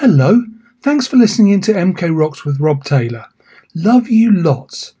Hello, thanks for listening in to MK Rocks with Rob Taylor. Love you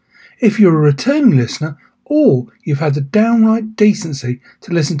lots. If you're a returning listener or you've had the downright decency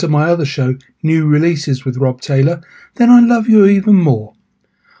to listen to my other show, New Releases with Rob Taylor, then I love you even more.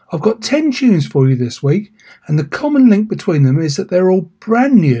 I've got 10 tunes for you this week, and the common link between them is that they're all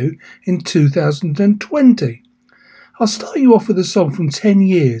brand new in 2020. I'll start you off with a song from 10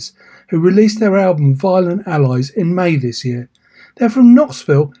 Years, who released their album Violent Allies in May this year. They're from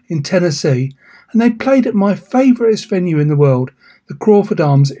Knoxville in Tennessee, and they played at my favouriteest venue in the world, the Crawford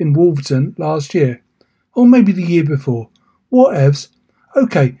Arms in Wolverton, last year. Or maybe the year before. Whatevs.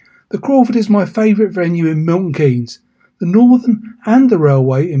 Okay, the Crawford is my favourite venue in Milton Keynes. The Northern and the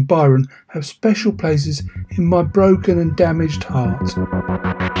Railway in Byron have special places in my broken and damaged heart.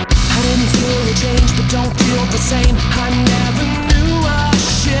 I didn't feel the change, but don't feel the same. I never knew a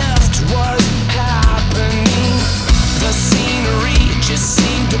shift was happening. The scenery just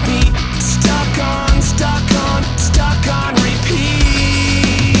seemed to be stuck on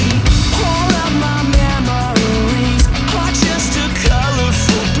repeat. All of my memories are just a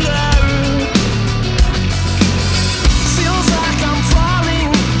colorful blur. Feels like I'm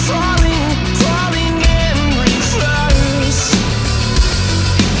falling in reverse.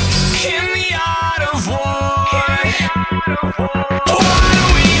 In the art of war, what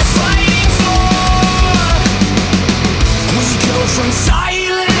are we fighting for? We go from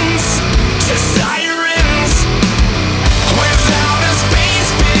silence to sirens, without a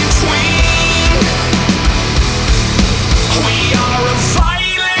space between. We are a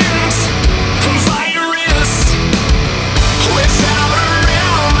violent virus, without a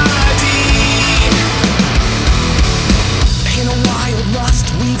remedy. In a wild lust,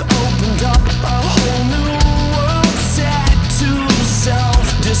 we've opened up a whole new world set to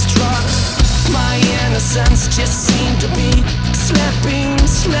self-destruct. My innocence just seemed to be slipping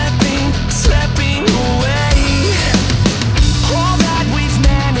away. All that we've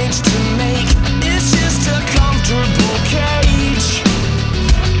managed to make is just a comfortable cage.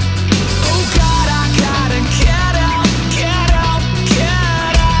 Oh God, I gotta get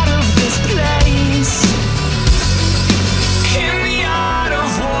out of this place. In the art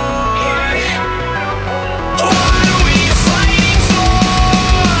of war, what are we fighting for?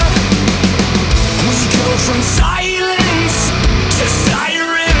 We go from silence to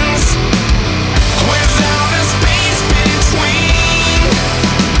sirens, without a space between.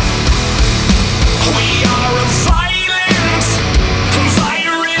 We are a violent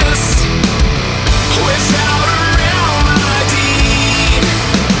virus, without a remedy.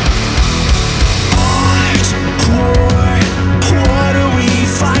 Art, war, what are we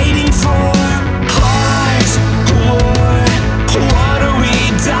fighting for? Art, war, what are we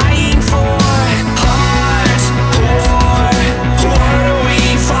dying for? Art, war, what are we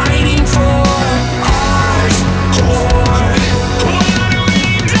fighting for? Art, war, what are we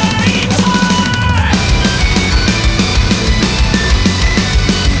dying for?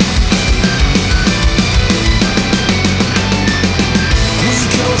 We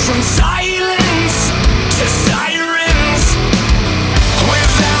go from silence to sirens,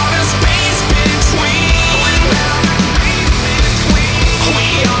 without a space between. We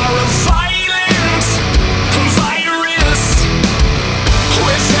are a violent virus,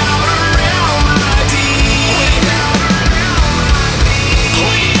 without a remedy.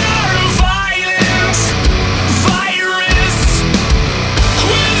 We are a violent virus,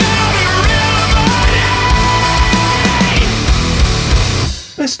 without a remedy.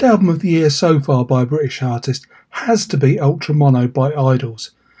 Best album of the year so far by a British artist has to be Ultra Mono by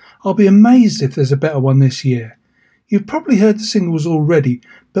Idols. I'll be amazed if there's a better one this year. You've probably heard the singles already,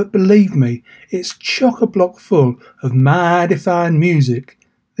 but believe me, it's chock-a-block full of mighty fine music.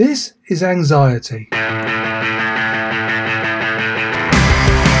 This is Anxiety.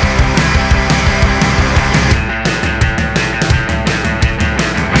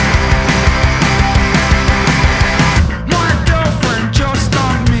 My girlfriend just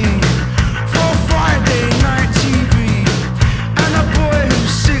on me for Friday night TV, and a boy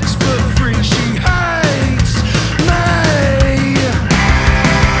who's 6'3", she hates me.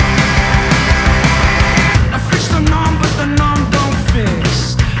 I fixed the numb, but the numb don't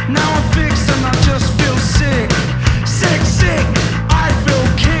fix. Now I'm fixed and I just feel sick.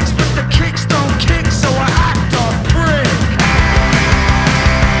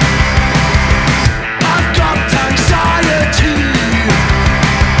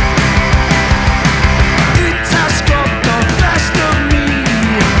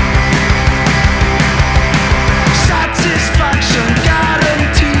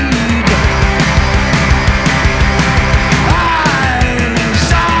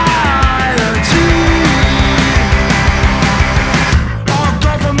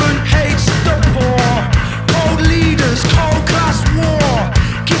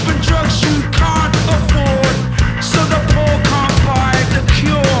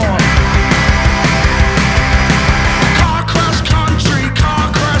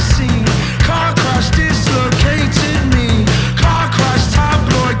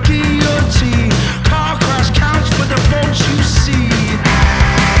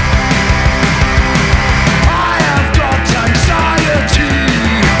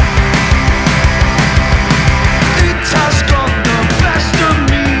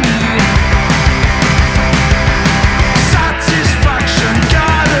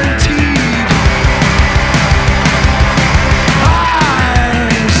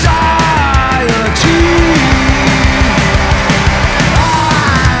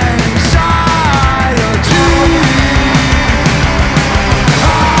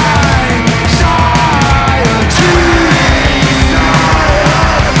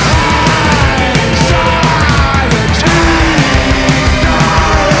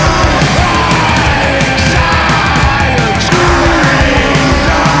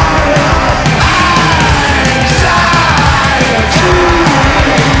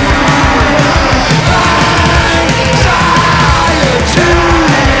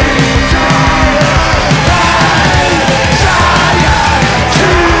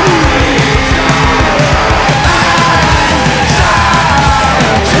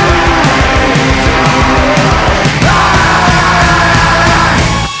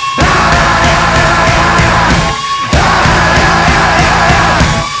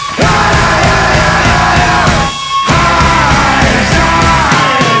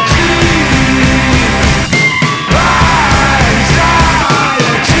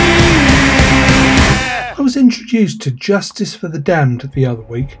 introduced to Justice for the Damned the other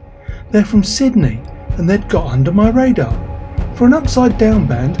week. They're from Sydney and they'd got under my radar. For an upside down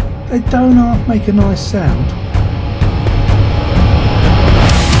band, they don't half make a nice sound.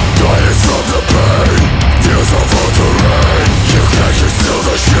 Dying from the pain, tears of all the rain. You can't conceal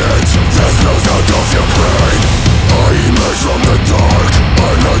the shit that flows out of your brain. I emerge from the dark,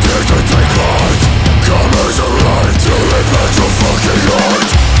 I'm not here to take part. Come as a light to impact your fucking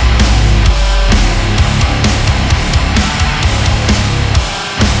heart.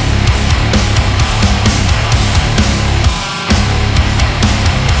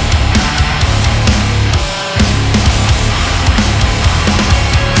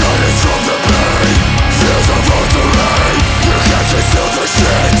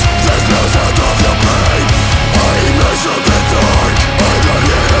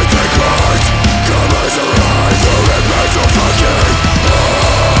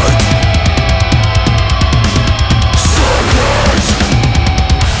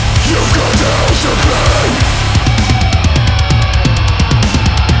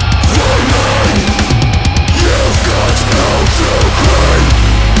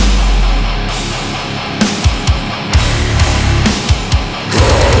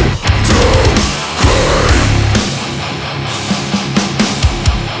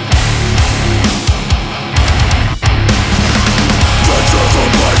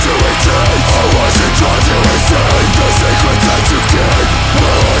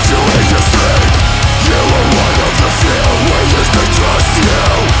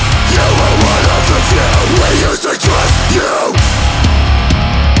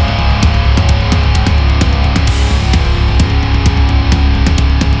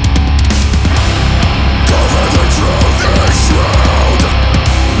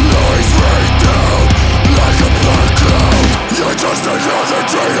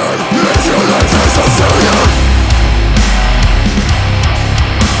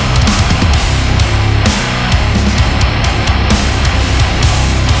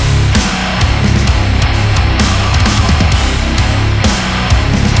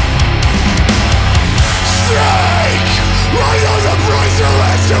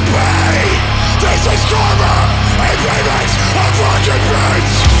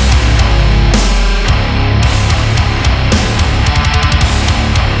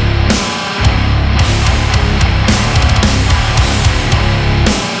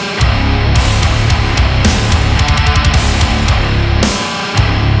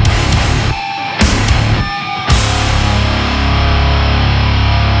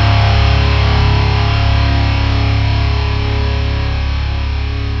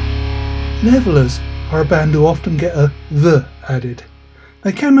 Levellers are a band who often get a "the" added.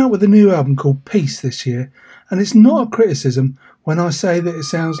 They came out with a new album called Peace this year, and it's not a criticism when I say that it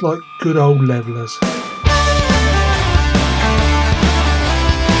sounds like good old Levellers.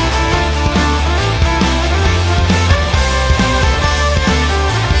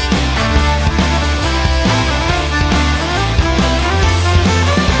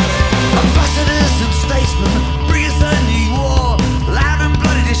 Ambassadors and statesmen bring us a new war. Loud and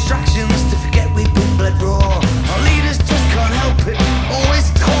bloody distractions to forget we've been bled raw. Our leaders just can't help it,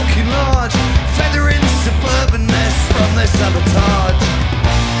 always talking large, feathering suburbanness from their sabotage.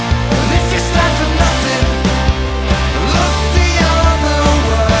 And if you stand for nothing, look the other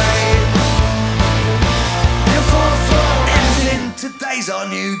way. You fall for anything, today's our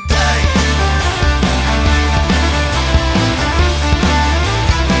new day.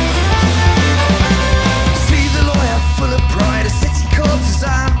 See the lawyer full of pride, a city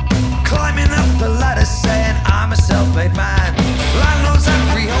courtesan, climbing up the ladder saying I'm a self-made man. Landlords and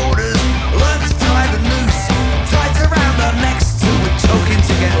freeholders learn to tie the noose, tied around our necks till we're choking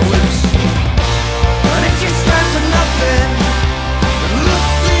to get loose. And if you stand for nothing, then look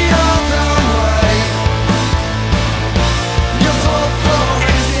the other way. You fall for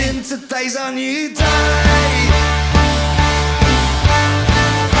anything, today's our new day.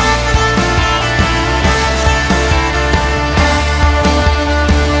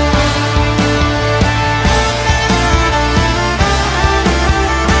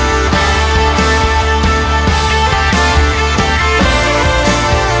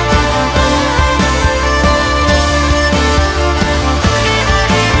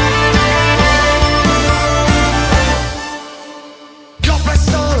 God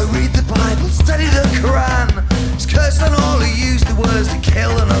bless all who read the Bible, study the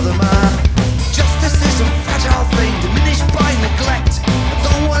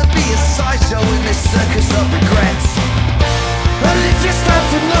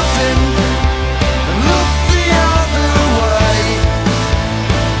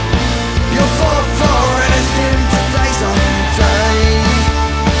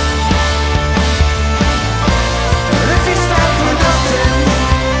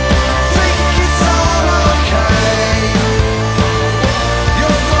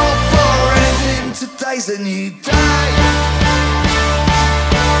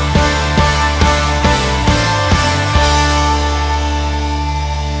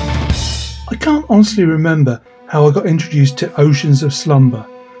can't honestly remember how I got introduced to Oceans of Slumber.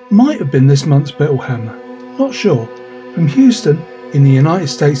 Might have been this month's Metal Hammer, not sure. From Houston, in the United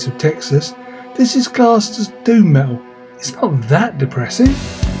States of Texas, this is classed as doom metal. It's not that depressing.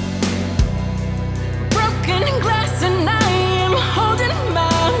 Broken glass and I am holding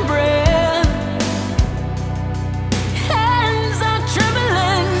my breath. Hands are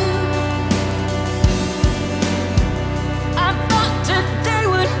trembling. I thought today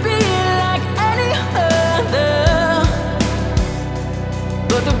would be like any other,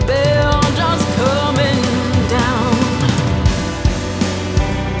 but the bell just coming down.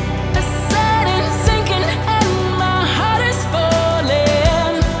 A sudden sinking and my heart is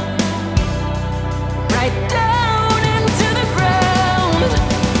falling right down into the ground.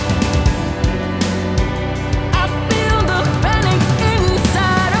 I feel the panic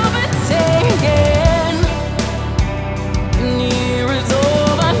inside overtaking. Near is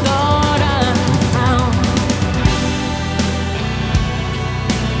all I thought I found.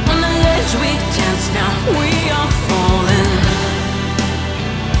 On the ledge we dance now, we are falling,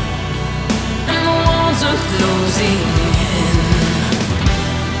 and the walls are closing in.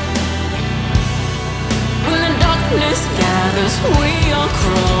 When the darkness gathers, we are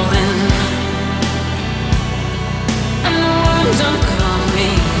crawling, and the worms are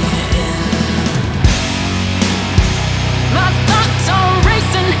coming in. My thoughts are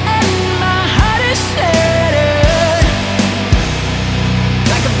racing and my heart is shattered,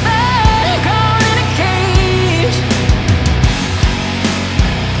 like a bird caught in a cage,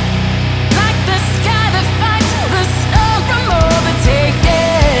 like the sky that fights the storm from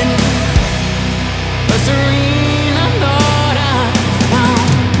overtaking. A serene I thought I found.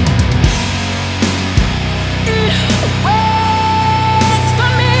 It waits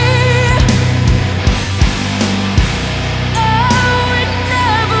for me. Oh, it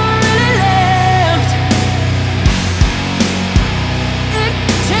never really left. It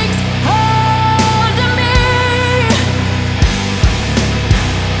takes hold of me,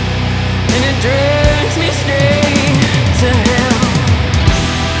 and it drags me straight to hell.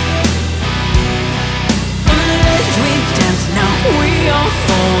 On the ledge we dance now, we are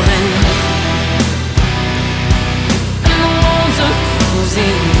falling, and the walls are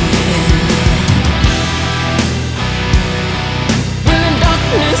closing in. When the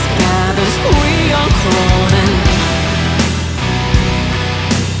darkness gathers, we are crawling,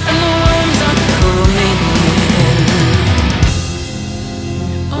 and the worms are coming in.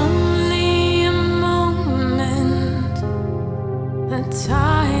 Only a moment, the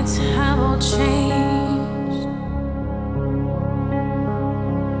tides have all changed,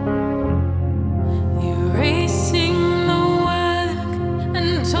 erasing the work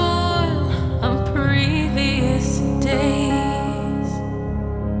and toil of previous days.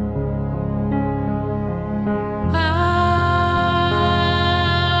 I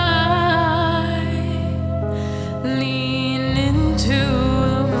lean into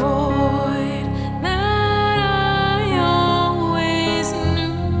the void that I always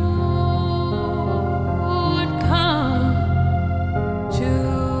knew would come to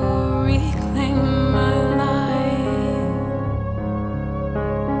reclaim my life.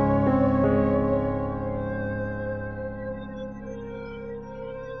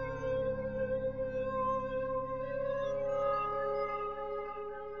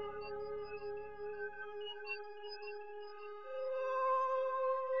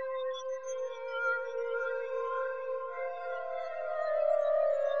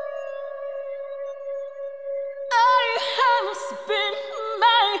 I have spent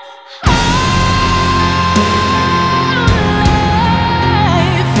my whole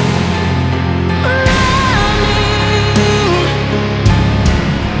life running,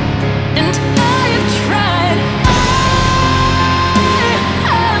 and I have tried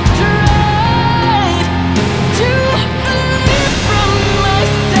to flee from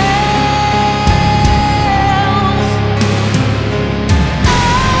myself. I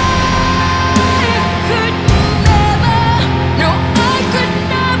could never, no, I could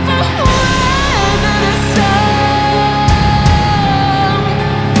never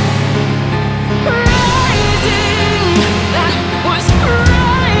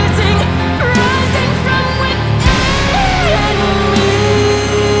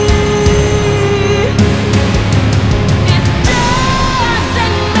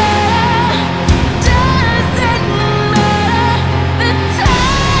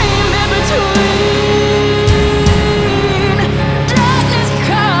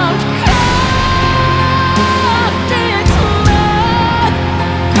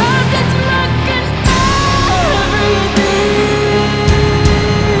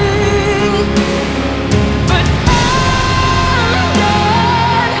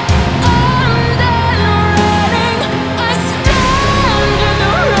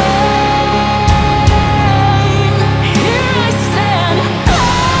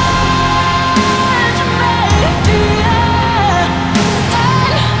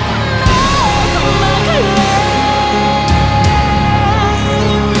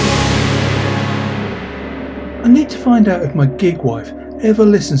need to find out if my gig wife ever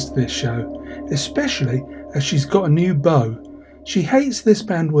listens to this show, especially as she's got a new beau. She hates this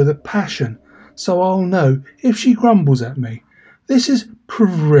band with a passion, so I'll know if she grumbles at me. This is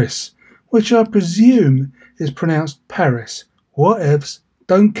Paris, which I presume is pronounced Paris. Whatevs,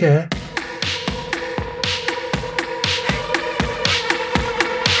 don't care.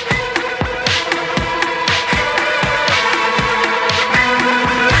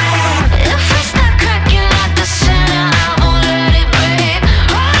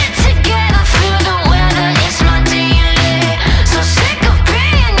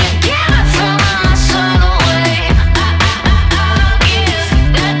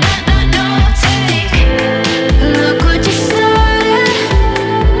 Look what you started.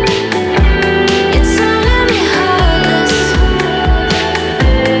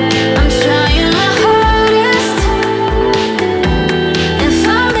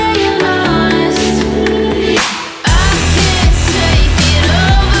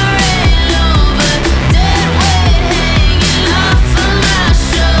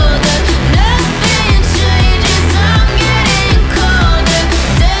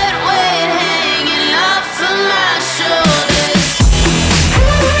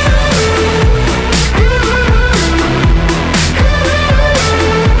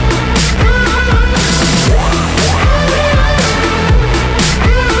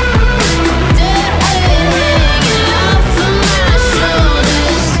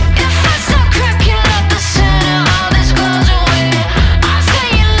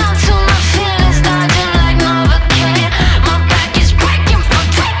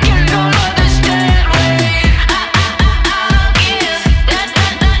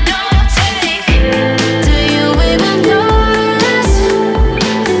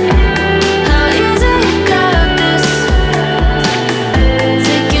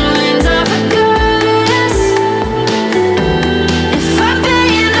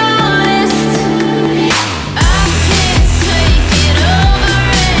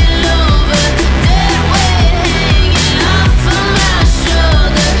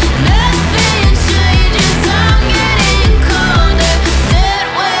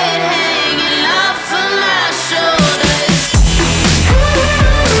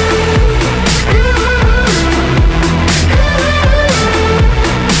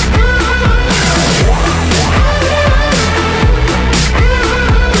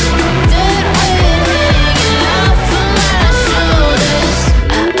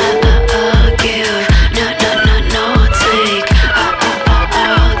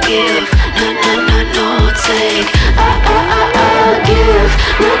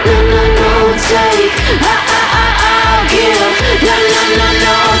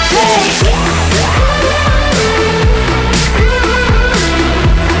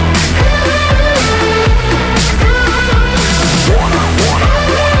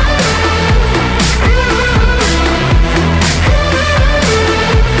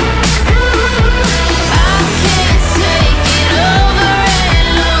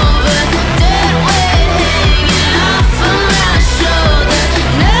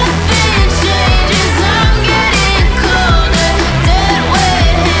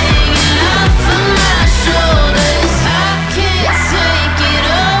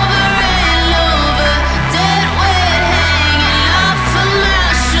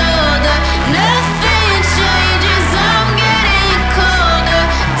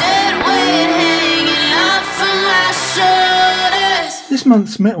 This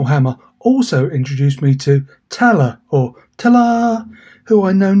month's Metal Hammer also introduced me to Tala, or Tala, who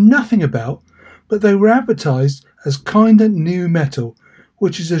I know nothing about, but they were advertised as kinda new metal,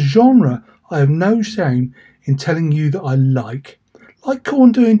 which is a genre I have no shame in telling you that I like. Like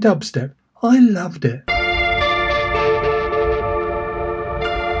Korn doing dubstep, I loved it.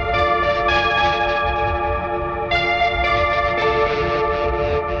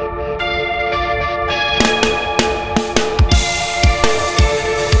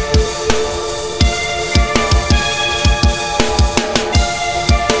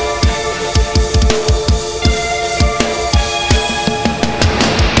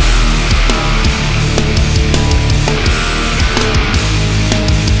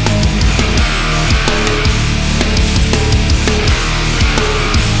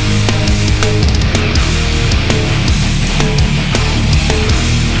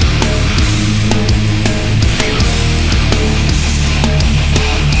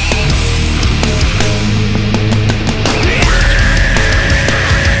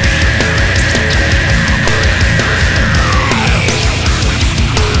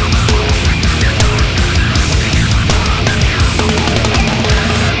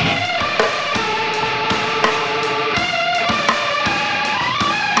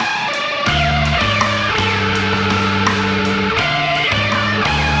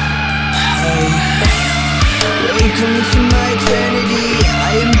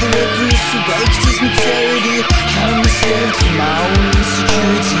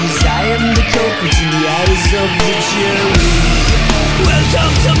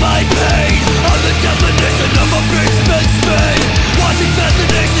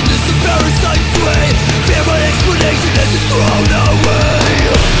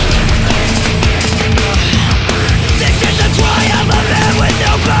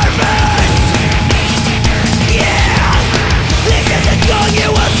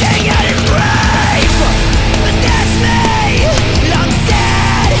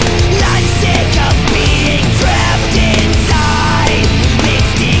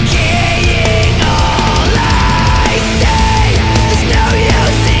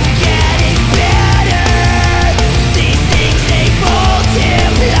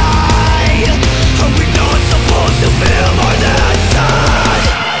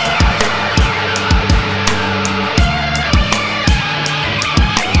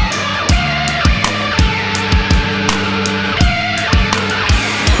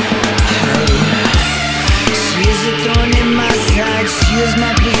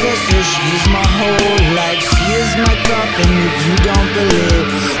 So she's my whole life, she is my coffin. If you don't believe,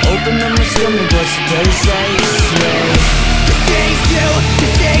 open up my stomach, what's the better say? This takes you,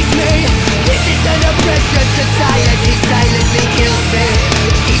 this takes me. This is an oppressive society, silently kills me.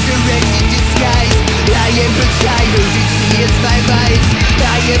 She's a wretch in disguise. I am her child and she is my mind.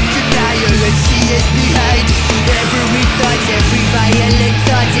 I am denial and she is behind. Every thought, every violent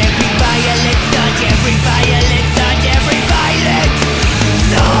thought, every violent thought, every violent thought, every violent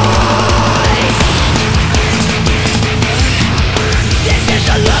thought. This is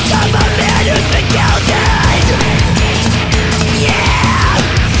the look of a man who's been guilted. Yeah,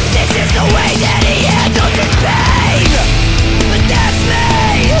 this is the way that he handles his pain. But that's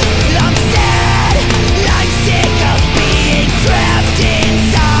me, I'm sad. I'm sick of being trapped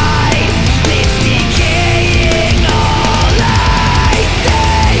inside. It's decaying all I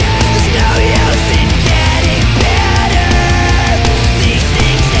say. There's no use in getting better. These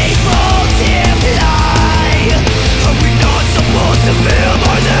things, they multiply. Are we not supposed to feel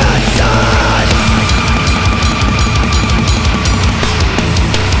more than sad?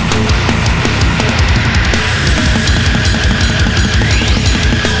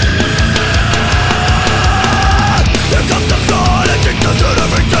 Here comes the flood, I think that's it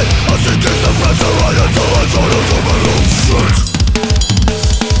every day. I think it's the pressure right until I try to do my own shit.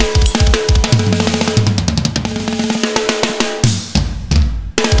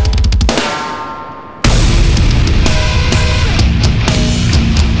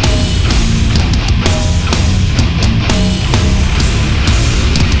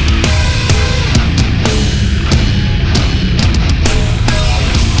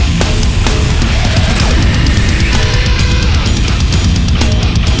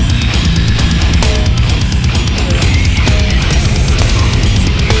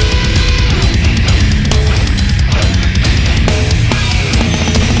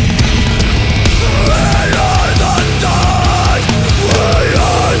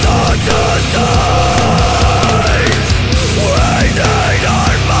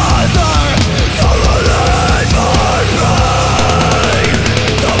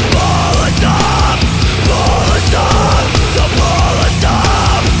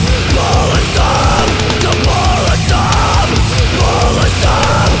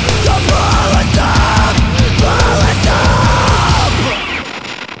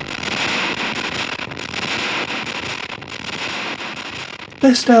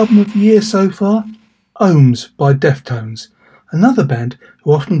 Best album of the year so far? Ohms by Deftones, another band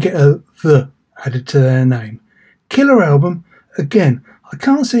who often get a "the" added to their name. Killer album, again, I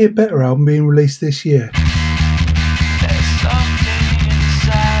can't see a better album being released this year. There's something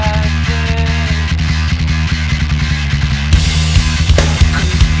inside this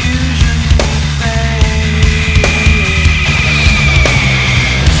confusion fades.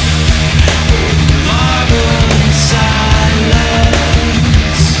 Marble silence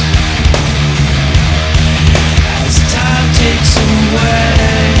as time takes away.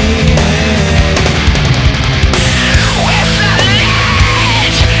 With the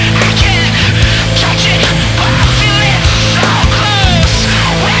light, I can touch it.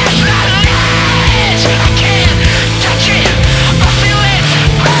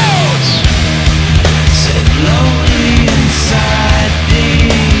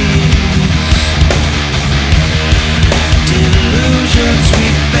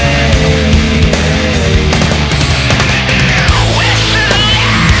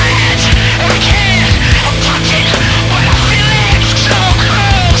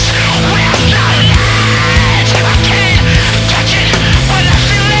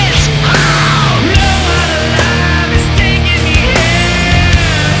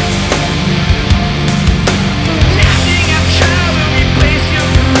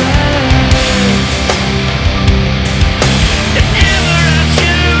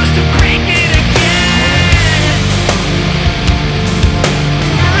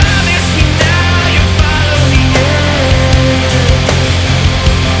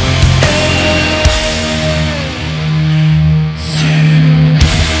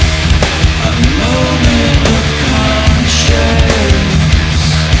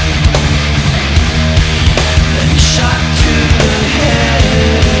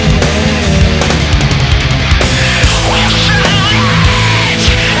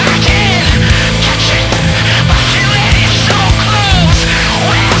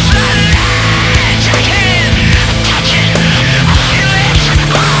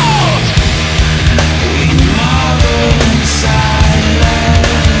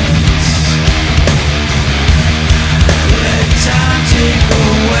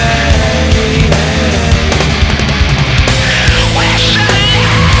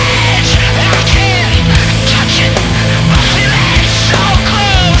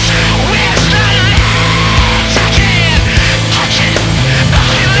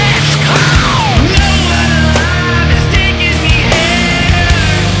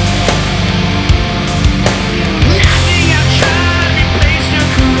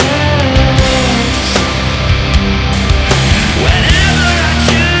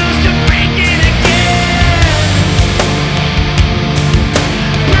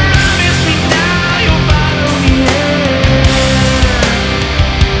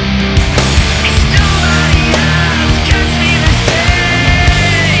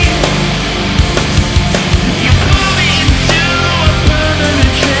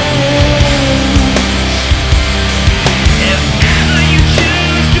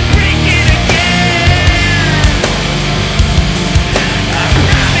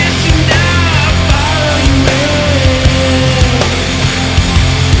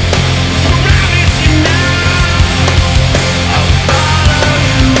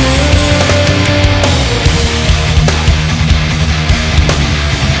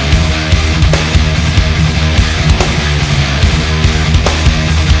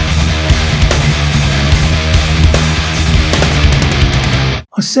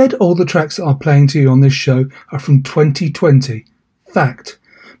 I said all the tracks that I'm playing to you on this show are from 2020. Fact.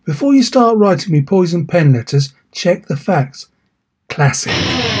 Before you start writing me poison pen letters, check the facts. Classic.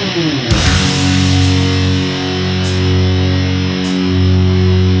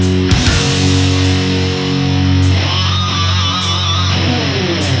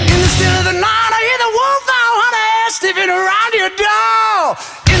 Sniffing around your door.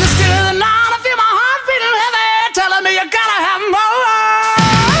 In the still of the night, I feel my heart beating heavy, telling me you gotta have more.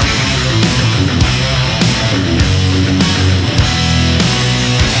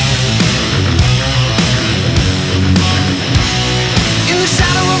 In the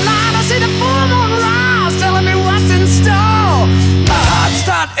shadow of night, I see the full moon rise, telling me what's in store. My heart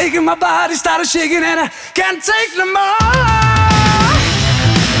started aching, my body started shaking, and I can't take no more.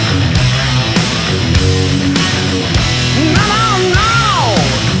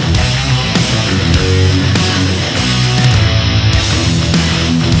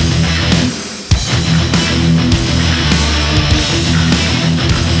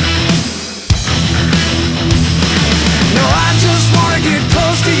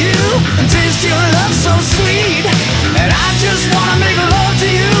 And taste your love so sweet, and I just wanna make love to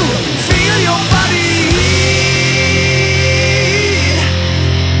you, feel your body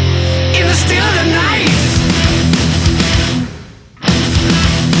in the still of the night,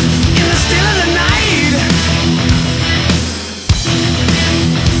 in the still of the night.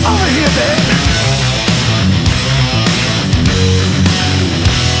 Over here, babe.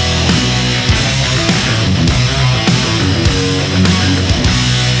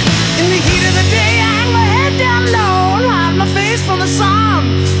 From the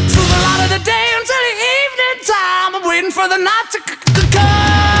sun through the light of the day until the evening time, I'm waiting for the night to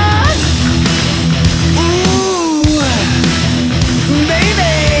come. Ooh,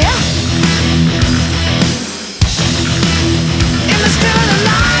 baby, in the still of the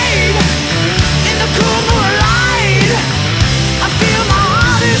night, in the cool moonlight, I feel my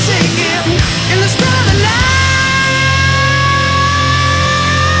heart is aching. In the still of the night.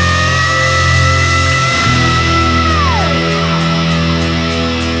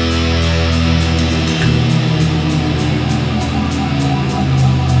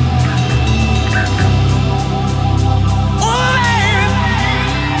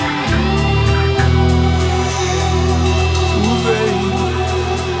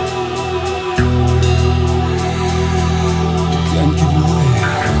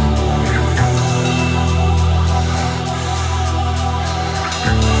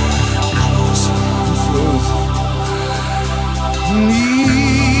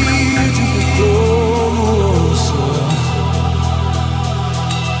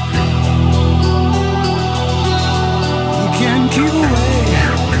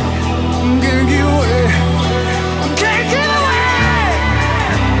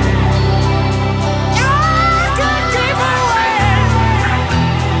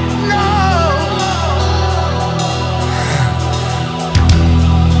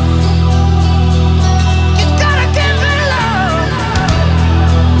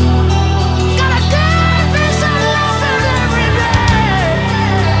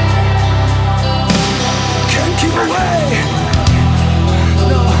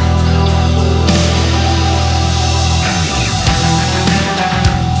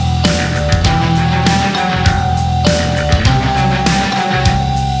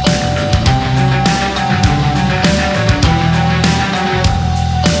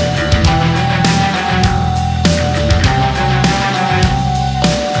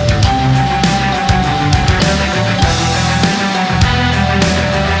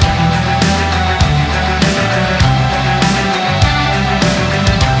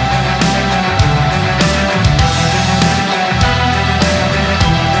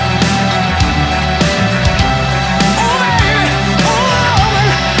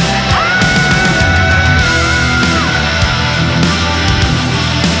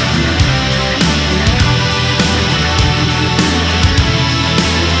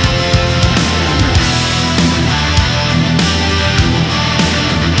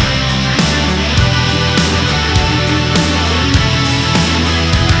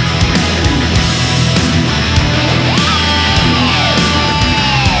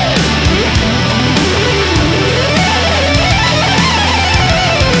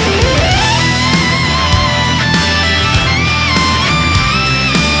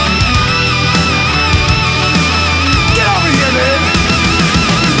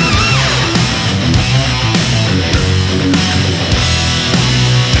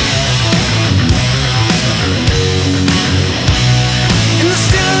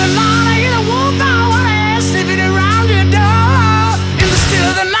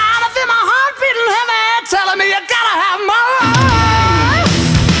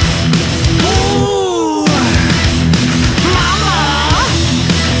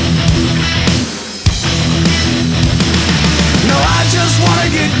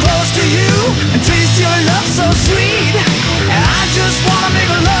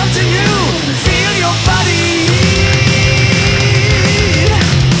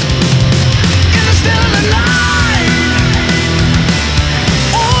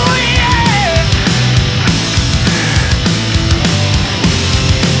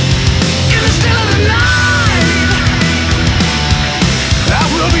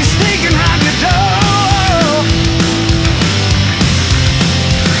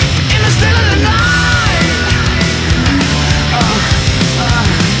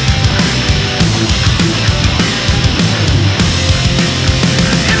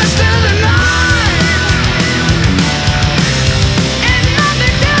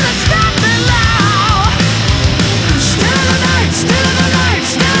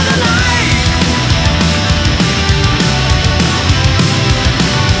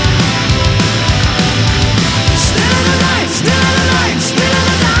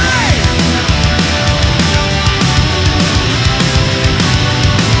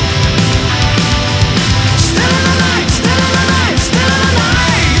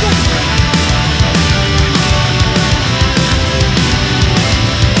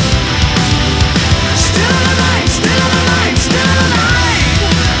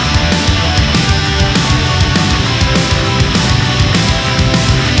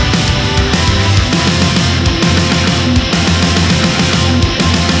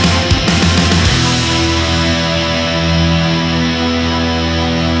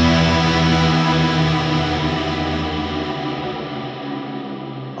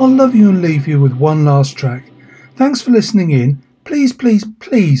 love you and leave you with one last track. Thanks for listening in. Please, please,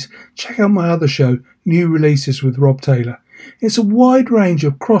 please check out my other show, New Releases with Rob Taylor. It's a wide range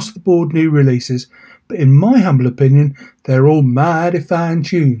of cross-the-board new releases, but in my humble opinion, they're all mighty fine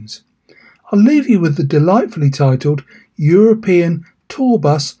tunes. I'll leave you with the delightfully titled European Tour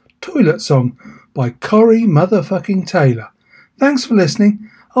Bus Toilet Song by Corey motherfucking Taylor. Thanks for listening.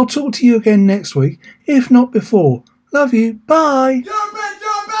 I'll talk to you again next week, if not before. Love you. Bye.